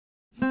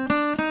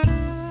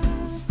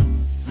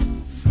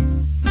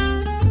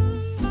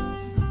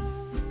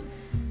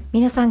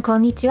皆さんこ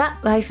んにち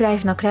は。ワイフライ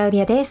フのクラウデ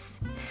ィアです。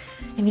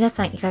皆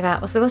さんいかが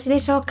お過ごしで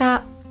しょう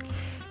か。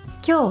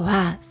今日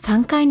は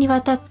3回に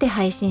わたって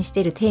配信し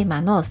ているテー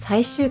マの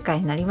最終回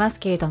になります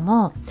けれど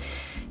も、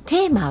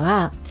テーマ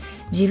は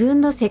自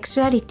分のセクシ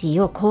ュアリテ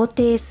ィを肯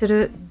定す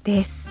る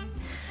です。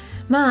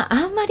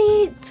あんま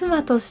り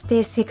妻とし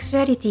てセクシ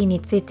ュアリティに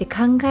ついて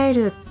考え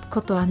る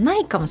ことはな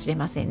いかもしれ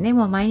ませんね。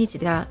もう毎日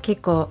が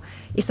結構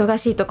忙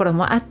しいところ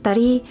もあった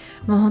り、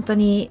もう本当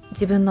に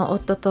自分の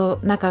夫と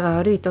仲が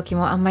悪い時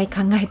もあんまり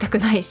考えたく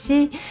ない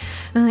し、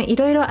い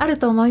ろいろある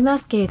と思いま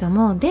すけれど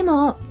も、で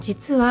も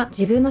実は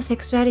自分のセ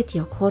クシュアリテ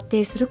ィを肯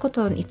定するこ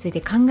とについて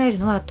考える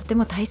のはとて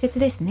も大切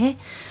ですね。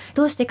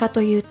どうしてか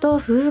というと、夫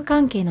婦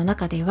関係の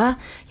中では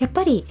やっ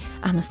ぱり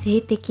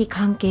性的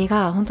関係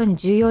が本当に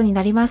重要に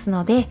なります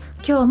ので、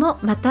今日も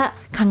また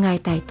考え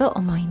たいと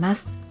思いま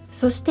す。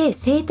そして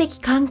性的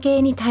関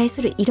係に対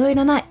するいろい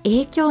ろな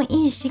影響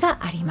因子が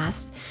ありま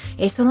す。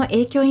その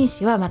影響因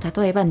子は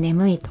例えば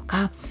眠いと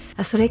か、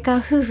それか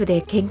夫婦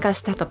で喧嘩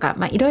したとか、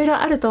いろいろ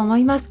あると思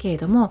いますけれ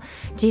ども、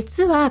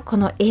実はこ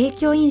の影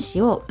響因子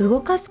を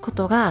動かすこ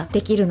とが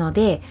できるの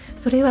で、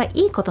それは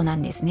いいことな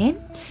んですね。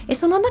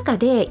その中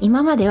で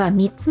今までは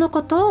3つの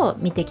ことを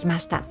見てきま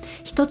した。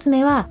1つ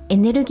目はエ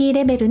ネルギー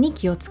レベルに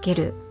気をつけ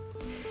る。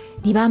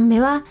2番目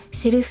は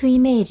セルフイ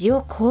メージ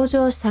を向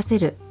上させ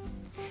る。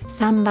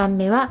3番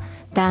目は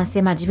男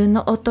性、自分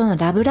の夫の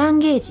ラブラン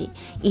ゲージ、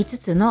5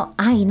つの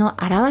愛の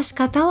表し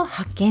方を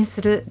発見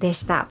するで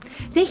した。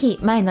ぜひ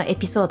前のエ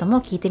ピソード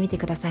も聞いてみて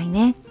ください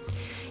ね。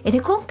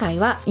で、今回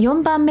は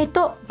4番目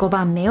と5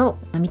番目を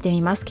見て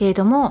みますけれ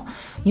ども、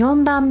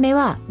4番目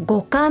は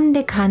五感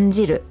で感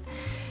じる。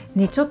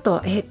ちょっ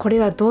とこれ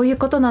はどういう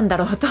ことなんだ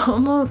ろうと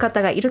思う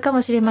方がいるか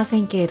もしれませ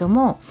んけれど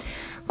も、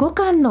五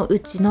感のう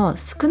ちの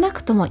少な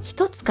くとも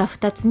1つか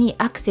2つに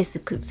アクセ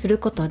スする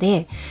こと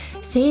で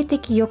性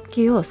的欲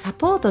求をサ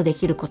ポートで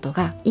きること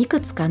がいく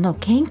つかの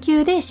研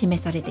究で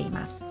示されてい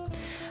ます。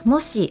も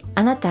し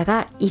あなた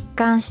が一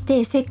貫し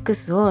てセック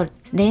スを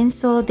連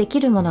想でき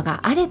るもの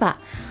があれば、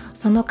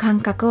その感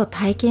覚を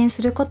体験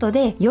すること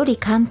でより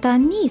簡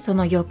単にそ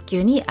の欲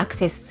求にアク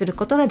セスする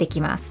ことがで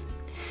きます。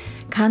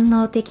官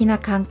能的な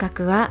感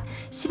覚は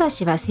しば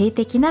しば性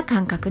的な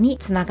感覚に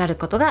つながる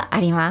ことがあ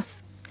りま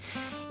す。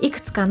いく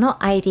つか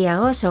のアイディ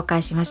アを紹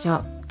介しましょ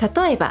う。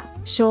例えば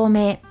照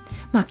明、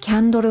キ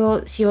ャンドル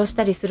を使用し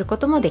たりするこ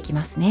ともでき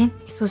ますね。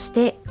そし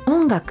て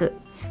音楽、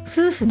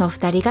夫婦の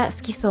2人が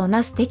好きそう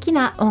な素敵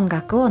な音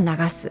楽を流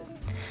す。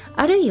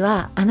あるい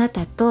はあな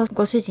たと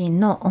ご主人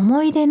の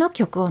思い出の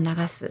曲を流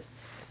す。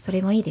そ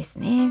れもいいです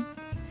ね。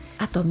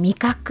あと味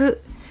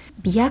覚、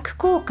美薬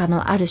効果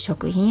のある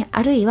食品、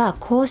あるいは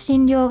香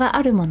辛料が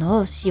あるもの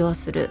を使用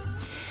する。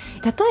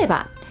例え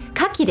ば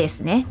牡蠣です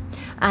ね。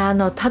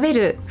食べ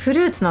るフ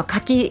ルーツの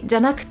柿じ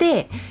ゃなく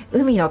て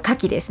海の牡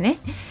蠣ですね。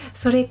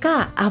それ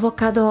かアボ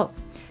カド、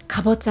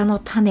かぼちゃの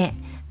種、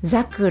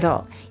ザク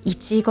ロ、イ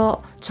チゴ、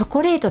チョ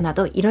コレートな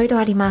どいろいろ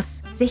ありま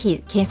す。ぜ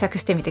ひ検索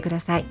してみてくだ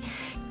さい。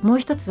もう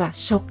一つは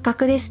触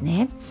覚です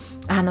ね。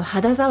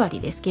肌触り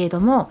ですけれど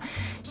も、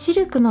シ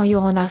ルクの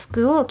ような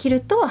服を着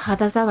ると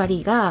肌触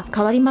りが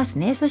変わります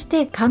ね。そし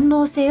て感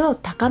能性を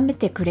高め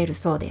てくれる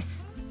そうで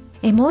す。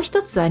もう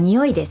一つは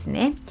匂いです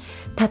ね。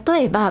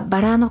例えば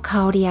バラの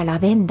香りやラ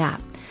ベンダー、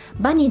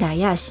バニラ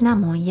やシナ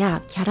モン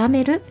やキャラ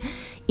メル、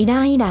イ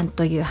ランイラン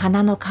という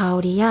花の香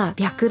りや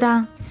白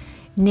檀、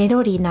ネ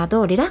ロリな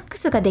どリラック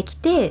スができ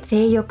て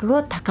性欲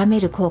を高め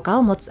る効果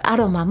を持つア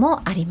ロマ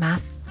もありま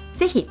す。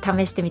ぜひ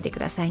試してみてく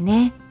ださい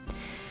ね。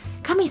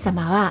神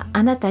様は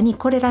あなたに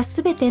これら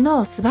すべて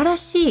の素晴ら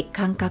しい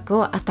感覚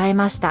を与え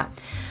ました。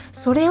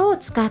それを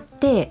使っ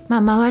て、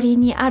周り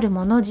にある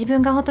もの、自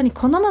分が本当に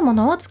好むも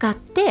のを使っ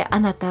てあ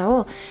なた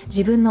を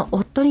自分の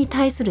夫に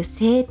対する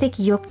性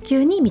的欲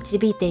求に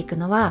導いていく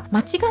のは間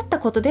違った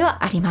ことで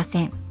はありま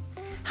せん。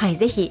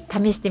ぜひ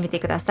試してみて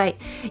ください。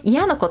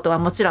嫌なことは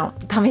もちろん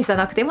試さ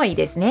なくてもいい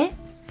ですね。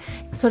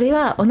それ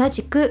は同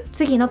じく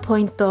次のポ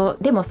イント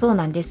でもそう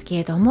なんですけ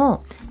れど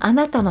も、あ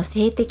なたの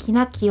性的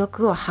な記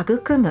憶を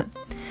育む。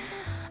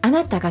あ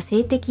なたが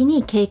性的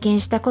に経験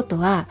したこと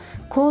は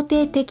肯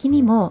定的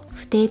にも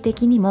否定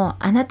的にも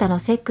あなたの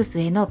セックス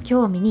への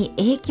興味に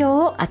影響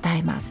を与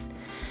えます。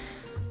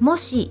も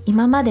し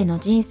今までの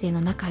人生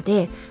の中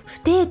で不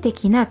定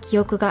的な記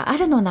憶があ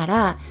るのな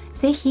ら、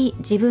ぜひ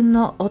自分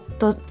の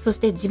夫、そし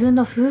て自分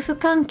の夫婦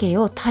関係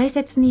を大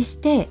切にし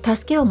て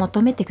助けを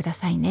求めてくだ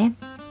さいね。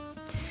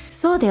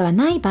そうでは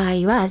ない場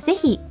合は、ぜ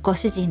ひご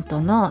主人と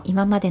の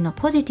今までの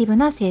ポジティブ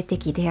な性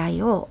的出会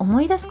いを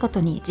思い出すこと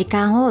に時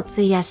間を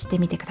費やして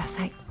みてくだ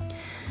さい。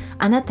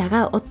あなた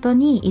が夫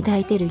に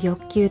抱いている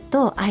欲求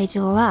と愛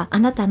情はあ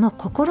なたの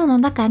心の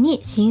中に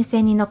新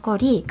鮮に残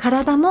り、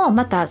体も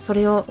またそ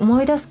れを思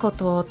い出すこ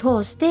とを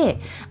通して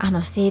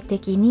性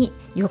的に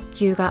欲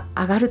求が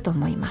上がると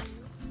思いま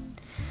す。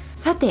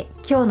さて、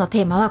今日の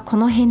テーマはこ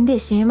の辺で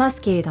締めま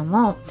すけれど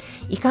も、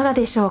いかが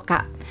でしょう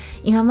か。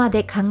今ま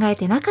で考え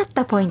てなかっ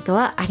たポイント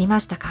はありま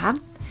したか？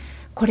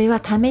これは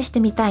試して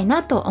みたい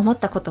なと思っ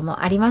たこと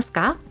もあります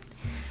か？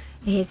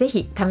ぜ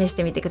ひ試し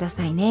てみてくだ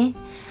さいね。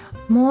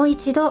もう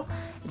一度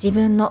自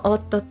分の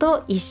夫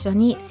と一緒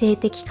に性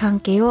的関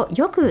係を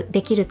よく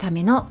できるた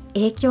めの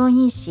影響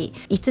因子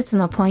5つ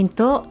のポイン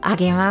トを挙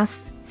げま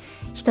す。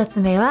1つ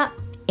目は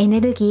エネ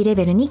ルギーレ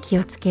ベルに気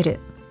をつける。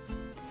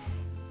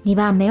2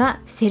番目は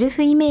セル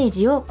フイメー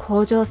ジを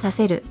向上さ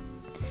せる。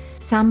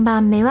3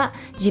番目は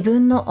自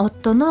分の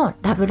夫の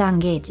ラブラン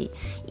ゲージ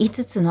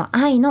5つの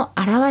愛の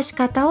表し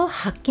方を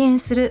発見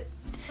する。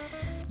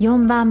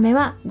4番目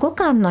は五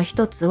感の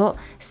一つを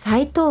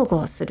再統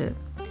合する。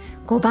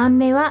5番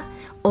目は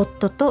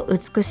夫と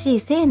美しい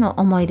性の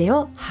思い出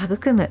を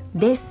育む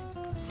です。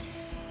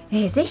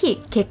ぜ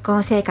ひ結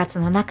婚生活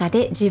の中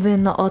で自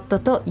分の夫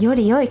とよ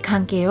り良い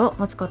関係を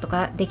持つこと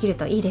ができる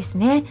といいです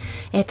ね。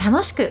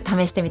楽しく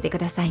試してみてく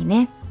ださい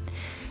ね。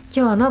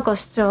今日のご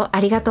視聴あ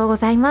りがとうご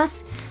ざいま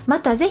す。ま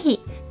たぜ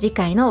ひ次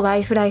回のワ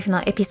イフライフ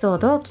のエピソー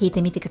ドを聞い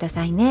てみてくだ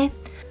さいね。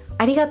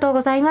ありがとう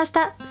ございまし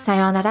た。さ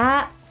ような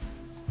ら。